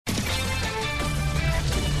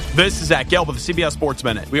This is Zach Gelb with the CBS Sports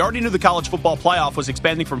Minute. We already knew the college football playoff was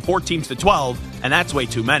expanding from 4 teams to 12, and that's way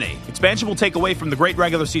too many. Expansion will take away from the great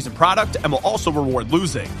regular season product and will also reward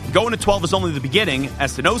losing. Going to 12 is only the beginning,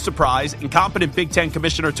 as to no surprise, incompetent Big Ten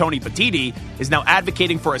Commissioner Tony Petitti is now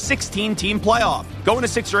advocating for a 16-team playoff. Going to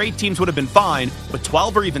 6 or 8 teams would have been fine, but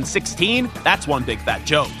 12 or even 16, that's one big fat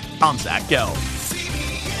joke. I'm Zach Gelb.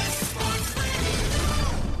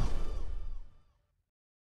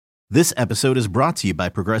 This episode is brought to you by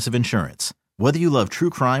Progressive Insurance. Whether you love true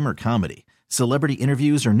crime or comedy, celebrity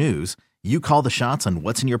interviews or news, you call the shots on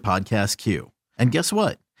what's in your podcast queue. And guess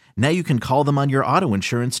what? Now you can call them on your auto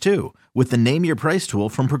insurance too with the Name Your Price tool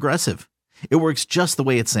from Progressive. It works just the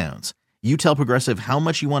way it sounds. You tell Progressive how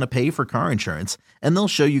much you want to pay for car insurance, and they'll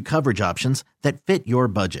show you coverage options that fit your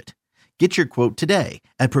budget. Get your quote today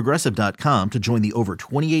at Progressive.com to join the over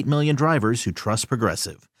 28 million drivers who trust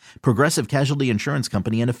Progressive. Progressive Casualty Insurance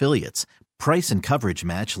Company and Affiliates. Price and coverage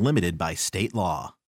match limited by state law.